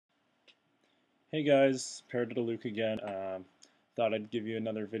Hey guys, Parrot Luke again. Thought I'd give you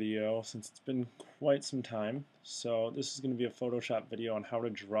another video since it's been quite some time. So this is going to be a Photoshop video on how to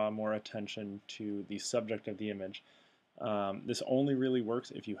draw more attention to the subject of the image. This only really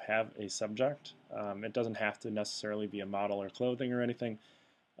works if you have a subject. It doesn't have to necessarily be a model or clothing or anything,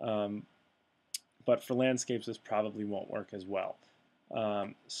 um, but for landscapes this probably won't work as well.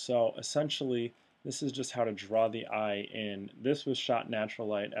 So essentially this is just how to draw the eye in. This was shot natural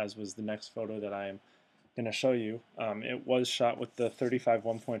light, as was the next photo that I am going to show you. It was shot with the 35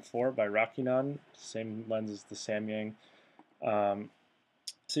 1.4 by Rockynon, same lens as the Samyang.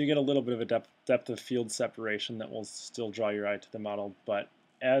 So you get a little bit of a depth of field separation that will still draw your eye to the model, but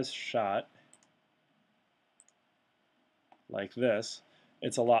as shot like this,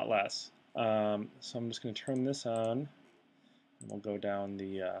 it's a lot less. So I'm just going to turn this on, and we'll go down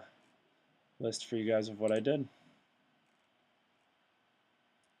the list for you guys of what I did.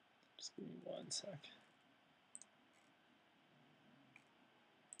 Just give me one sec.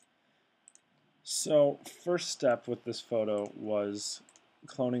 So first step with this photo was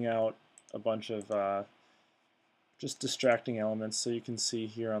cloning out a bunch of just distracting elements. So you can see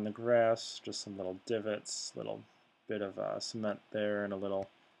here on the grass just some little divots, little bit of cement there, and a little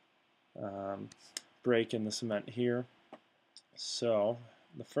break in the cement here. So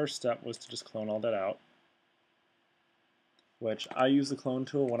the first step was to just clone all that out, which I use the clone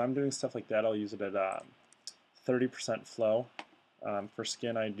tool. When I'm doing stuff like that, I'll use it at 30% flow. For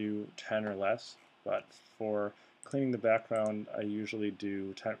skin I do 10 or less, but for cleaning the background I usually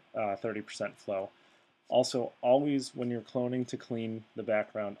do 30% flow. Also, always when you're cloning to clean the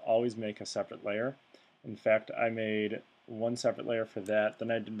background, always make a separate layer. In fact, I made one separate layer for that, then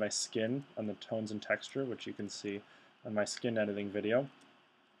I did my skin on the tones and texture, which you can see on my skin editing video.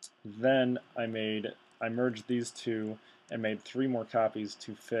 Then I merged these two and made 3 more copies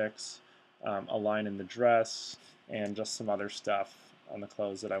to fix a line in the dress and just some other stuff on the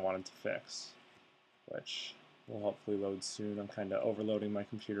clothes that I wanted to fix, which will hopefully load soon. I'm kind of overloading my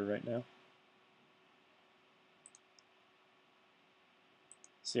computer right now.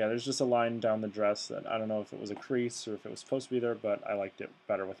 So yeah, there's just a line down the dress that I don't know if it was a crease or if it was supposed to be there, but I liked it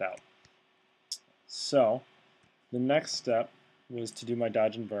better without. So the next step was to do my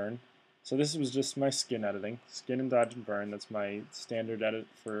dodge and burn. So this was just my skin editing, skin and dodge and burn. That's my standard edit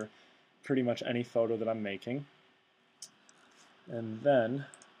for pretty much any photo that I'm making. And then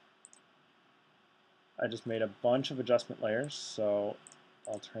I just made a bunch of adjustment layers, so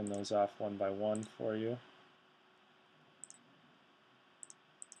I'll turn those off one by one for you.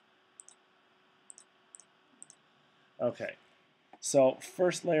 Okay, so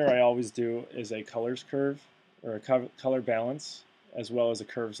first layer I always do is a colors curve, or a color balance, as well as a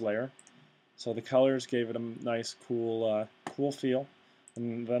curves layer. So the colors gave it a nice cool feel,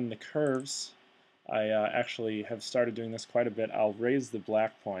 and then the curves, I actually have started doing this quite a bit. I'll raise the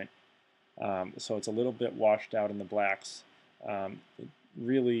black point so it's a little bit washed out in the blacks. It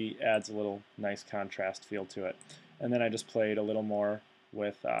really adds a little nice contrast feel to it. And then I just played a little more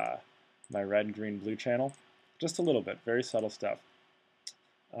with my red, green, blue channel. Just a little bit, very subtle stuff.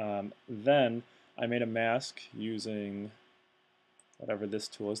 Then I made a mask using whatever this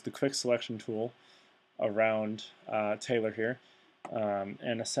tool is, the quick selection tool around Taylor here,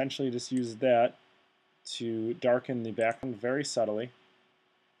 and essentially just use that to darken the background very subtly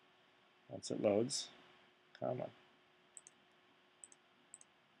once it loads. Come on.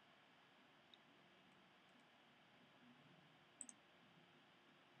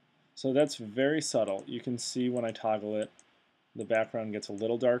 So that's very subtle. You can see when I toggle it, the background gets a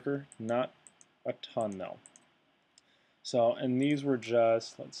little darker, not a ton though. So, and these were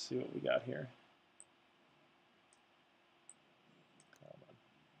just, let's see what we got here.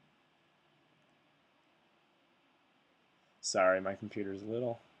 Sorry, my computer's a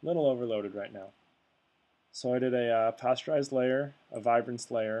little overloaded right now. So I did a posturized layer, a vibrance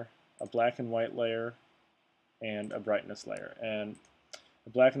layer, a black and white layer, and a brightness layer. And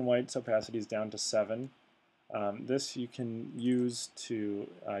the black and white's opacity is down to 7. This you can use to,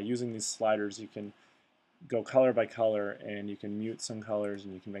 using these sliders, you can go color by color and you can mute some colors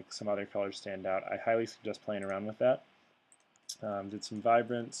and you can make some other colors stand out. I highly suggest playing around with that. Did some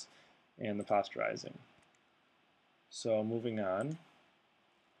vibrance and the posturizing. So moving on,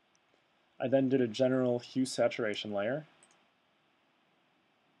 I then did a general hue saturation layer.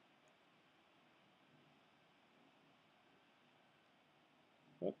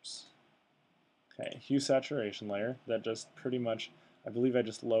 Whoops. Okay, hue saturation layer. That just pretty much, I believe I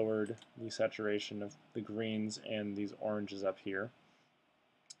just lowered the saturation of the greens and these oranges up here.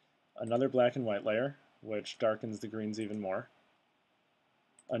 Another black and white layer, which darkens the greens even more.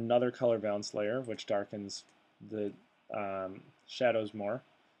 another color balance layer, which darkens the shadows more,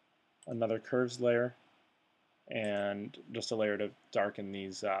 another curves layer, and just a layer to darken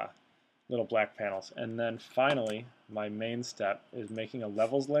these little black panels. And then finally, my main step is making a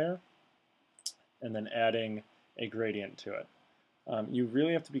levels layer and then adding a gradient to it. You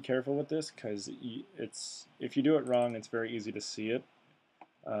really have to be careful with this because if you do it wrong, it's very easy to see it.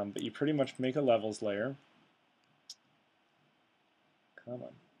 But you pretty much make a levels layer. Come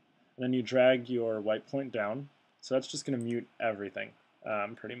on. And then you drag your white point down. So that's just going to mute everything,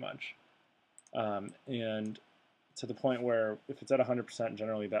 pretty much. And to the point where if it's at 100%,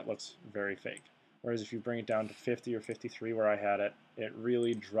 generally that looks very fake. Whereas if you bring it down to 50 or 53 where I had it, it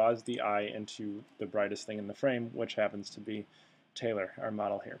really draws the eye into the brightest thing in the frame, which happens to be Taylor, our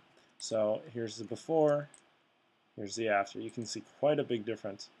model here. So here's the before, here's the after. You can see quite a big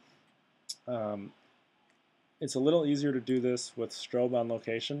difference. It's a little easier to do this with strobe on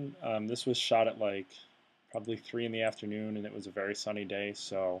location. This was shot at like probably 3 in the afternoon, and it was a very sunny day,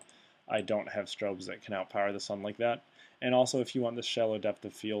 so I don't have strobes that can outpower the sun like that. And also, if you want this shallow depth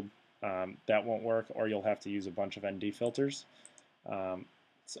of field, that won't work, or you'll have to use a bunch of ND filters.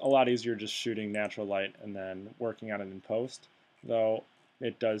 It's a lot easier just shooting natural light and then working on it in post, though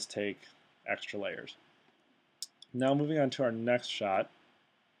it does take extra layers. Now moving on to our next shot.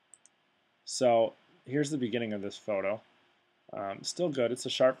 So here's the beginning of this photo. Still good. It's a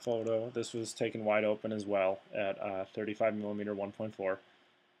sharp photo. This was taken wide open as well at 35mm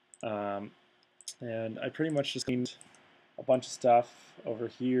 1.4. And I pretty much just cleaned a bunch of stuff over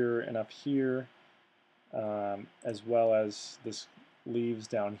here and up here, as well as this leaves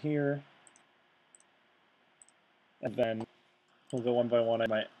down here. And then we'll go one by one.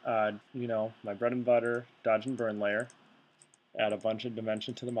 My my bread and butter dodge and burn layer. Add a bunch of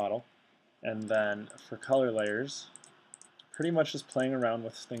dimension to the model. And then for color layers, pretty much just playing around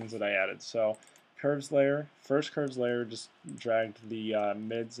with things that I added. So curves layer, first curves layer just dragged the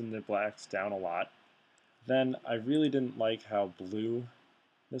mids and the blacks down a lot. Then I really didn't like how blue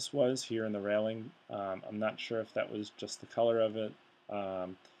this was here in the railing. I'm not sure if that was just the color of it,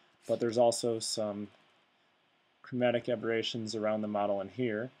 but there's also some chromatic aberrations around the model in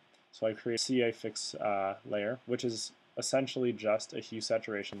here. So I created a CA fix layer, which is essentially just a hue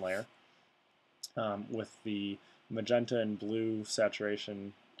saturation layer with the magenta and blue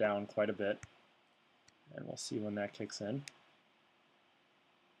saturation down quite a bit. And we'll see when that kicks in.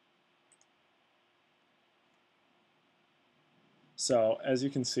 So as you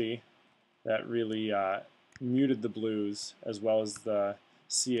can see, that really muted the blues as well as the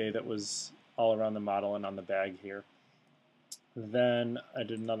CA that was all around the model and on the bag here. Then I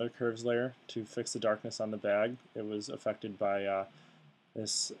did another curves layer to fix the darkness on the bag. It was affected by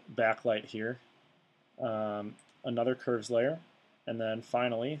this backlight here. Another curves layer, and then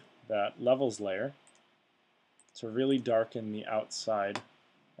finally that levels layer to really darken the outside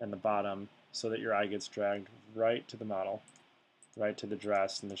and the bottom so that your eye gets dragged right to the model, right to the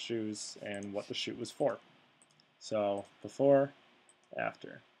dress and the shoes and what the shoot was for. So before,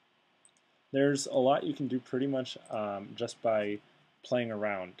 after. There's a lot you can do pretty much just by playing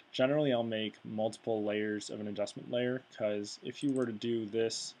around. Generally I'll make multiple layers of an adjustment layer because if you were to do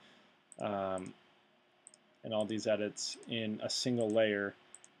this and all these edits in a single layer,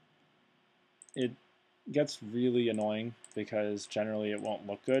 it gets really annoying because generally it won't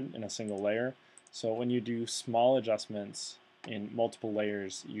look good in a single layer. So when you do small adjustments in multiple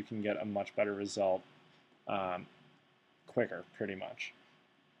layers, you can get a much better result quicker, pretty much.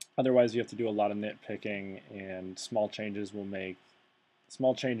 Otherwise, you have to do a lot of nitpicking, and small changes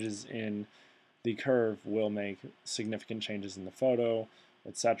in the curve will make significant changes in the photo,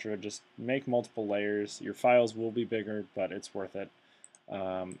 etc. Just make multiple layers. Your files will be bigger, but it's worth it.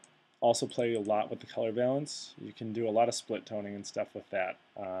 Also play a lot with the color balance. You can do a lot of split toning and stuff with that.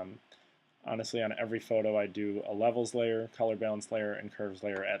 Honestly, on every photo I do a levels layer, color balance layer, and curves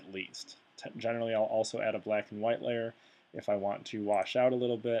layer at least. Generally, I'll also add a black and white layer if I want to wash out a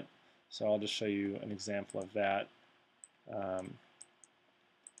little bit. So I'll just show you an example of that. So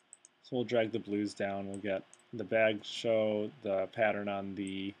we'll drag the blues down. We'll get the bag to show, the pattern on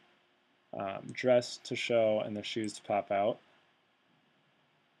the dress to show, and the shoes to pop out.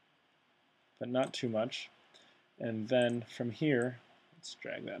 But not too much. And then from here, let's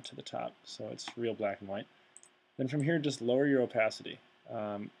drag that to the top so it's real black and white. Then from here, just lower your opacity,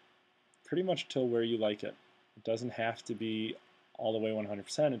 pretty much till where you like it. It doesn't have to be all the way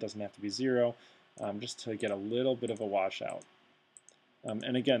 100%, it doesn't have to be 0, just to get a little bit of a washout.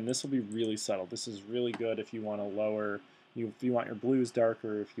 And again, this will be really subtle. This is really good if you want to lower, if you want your blues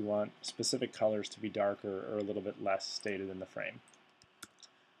darker, if you want specific colors to be darker or a little bit less stated in the frame.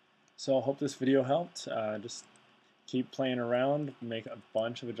 So I hope this video helped. Just keep playing around, make a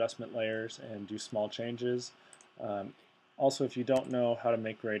bunch of adjustment layers, and do small changes. Also, if you don't know how to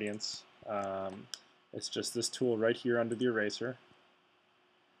make gradients, it's just this tool right here under the eraser.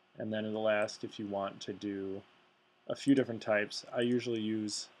 And then it'll ask if you want to do a few different types. I usually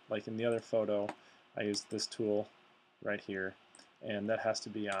use, like in the other photo, I use this tool right here. And that has to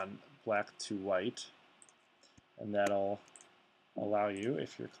be on black to white. And that'll allow you,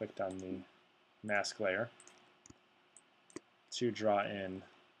 if you're clicked on the mask layer, to draw in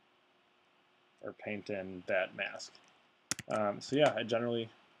or paint in that mask. So yeah,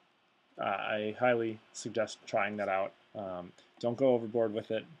 I highly suggest trying that out. Don't go overboard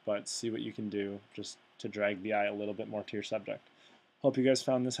with it, but see what you can do just to drag the eye a little bit more to your subject. Hope you guys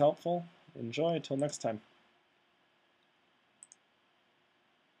found this helpful. Enjoy. Until next time.